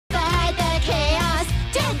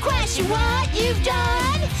you what you've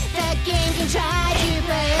done. The game can try to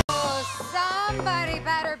play. Oh, somebody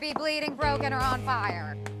better be bleeding, broken, or on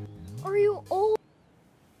fire. Are you old?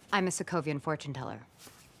 I'm a Sokovian fortune teller.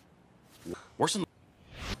 Worse than...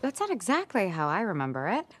 That's not exactly how I remember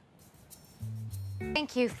it.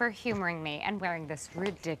 Thank you for humoring me and wearing this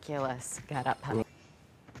ridiculous getup.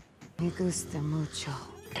 Me gusta mucho.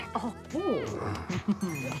 Oh.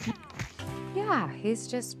 Yeah, he's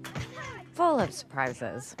just full of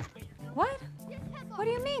surprises. What? What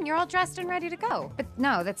do you mean? You're all dressed and ready to go. But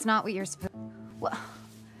no, that's not what you're supposed... Well,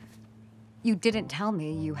 you didn't tell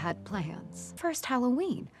me you had plans. First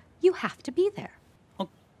Halloween. You have to be there.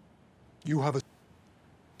 You have a...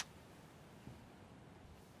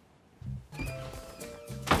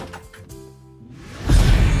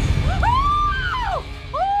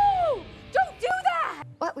 Oh! Don't do that!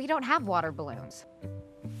 What? We don't have water balloons.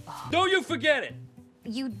 Don't you forget it!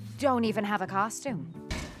 You don't even have a costume.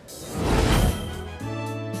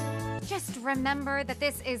 Just remember that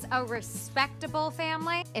this is a respectable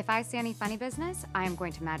family. If I see any funny business, I am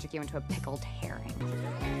going to magic you into a pickled herring.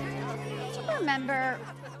 Do you remember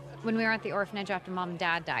when we were at the orphanage after Mom and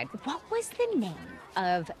Dad died? What was the name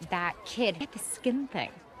of that kid? He had the skin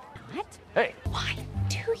thing. What? Hey. Why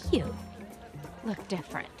do you look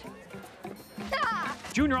different?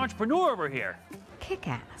 Junior entrepreneur over here.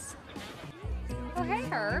 Kick-ass. Oh, hey,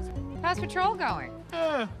 Herb. How's patrol going?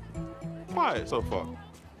 Quiet so far.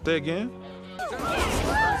 Say again.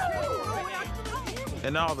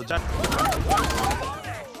 And all the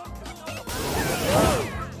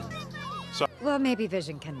Well, maybe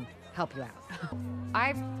Vision can help you out.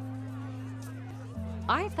 I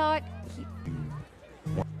thought he...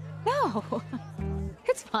 No,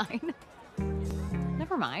 it's fine.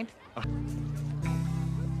 Never mind.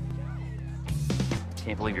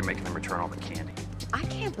 Can't believe you're making them return all the candy. I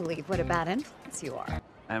can't believe what a bad influence you are.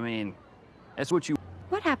 I mean, that's what you...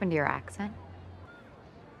 What happened to your accent?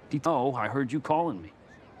 Oh, I heard you calling me.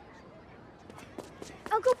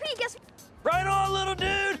 Uncle P, guess what? Right on, little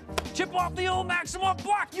dude! Chip off the old Maximum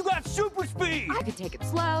block! You got super speed! I could take it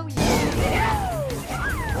slow.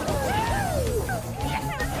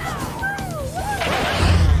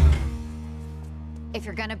 If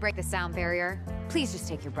you're gonna break the sound barrier, please just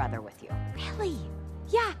take your brother with you. Really?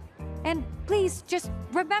 Yeah. And please just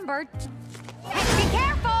remember to be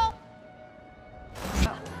careful!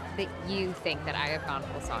 Oh, that you think that I have gone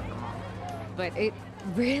full soccer mom. But it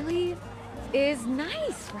really is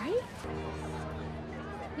nice, right?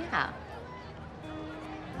 Yeah.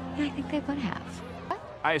 Yeah, I think they would have.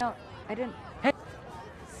 No, I didn't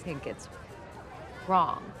think it's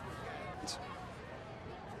wrong.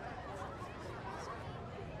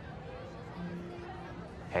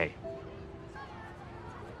 Hey.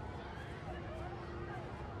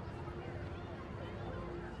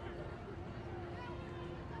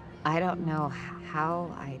 I don't know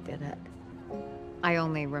how I did it. I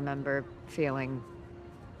only remember feeling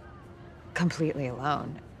completely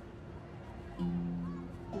alone.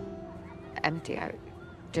 Empty. I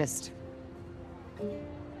just...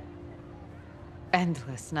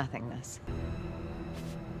 endless nothingness.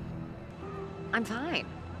 I'm fine.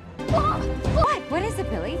 What? What is it,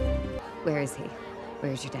 Billy? Where is he?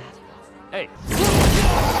 Where's your dad? Hey.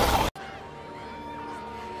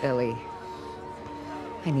 Billy,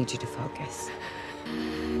 I need you to focus.